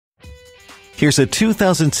Here's a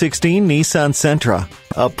 2016 Nissan Sentra,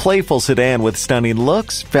 a playful sedan with stunning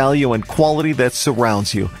looks, value, and quality that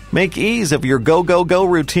surrounds you. Make ease of your go-go-go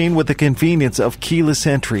routine with the convenience of keyless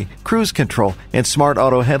entry, cruise control, and smart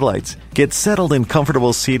auto headlights. Get settled in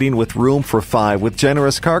comfortable seating with room for 5 with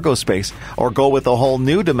generous cargo space, or go with a whole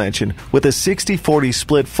new dimension with a 60-40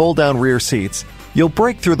 split fold-down rear seats. You'll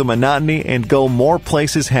break through the monotony and go more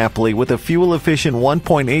places happily with a fuel-efficient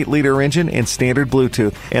 1.8-liter engine and standard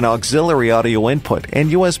Bluetooth, and auxiliary audio input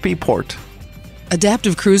and USB port.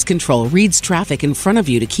 Adaptive Cruise Control reads traffic in front of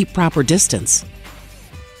you to keep proper distance.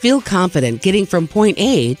 Feel confident getting from point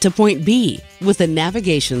A to point B with a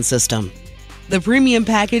navigation system. The premium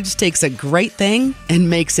package takes a great thing and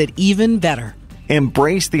makes it even better.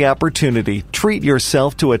 Embrace the opportunity. Treat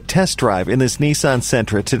yourself to a test drive in this Nissan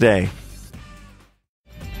Sentra today.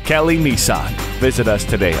 Kelly Nissan. Visit us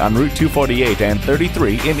today on Route 248 and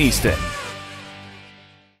 33 in Easton.